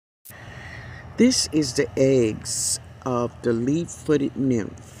This is the eggs of the leaf-footed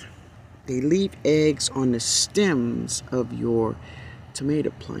nymph. They leave eggs on the stems of your tomato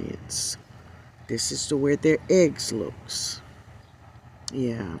plants. This is the way their eggs looks.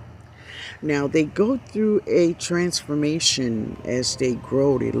 Yeah. Now they go through a transformation as they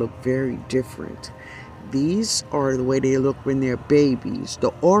grow. They look very different. These are the way they look when they're babies.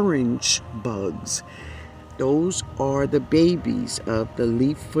 The orange bugs, those are the babies of the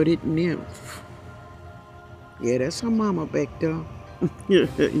leaf-footed nymph. Yeah, that's her mama back there.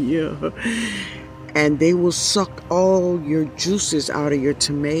 Yeah. And they will suck all your juices out of your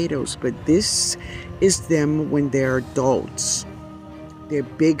tomatoes. But this is them when they're adults. They're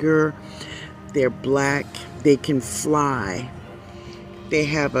bigger, they're black, they can fly. They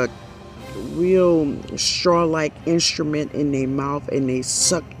have a real straw-like instrument in their mouth, and they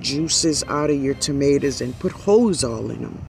suck juices out of your tomatoes and put holes all in them.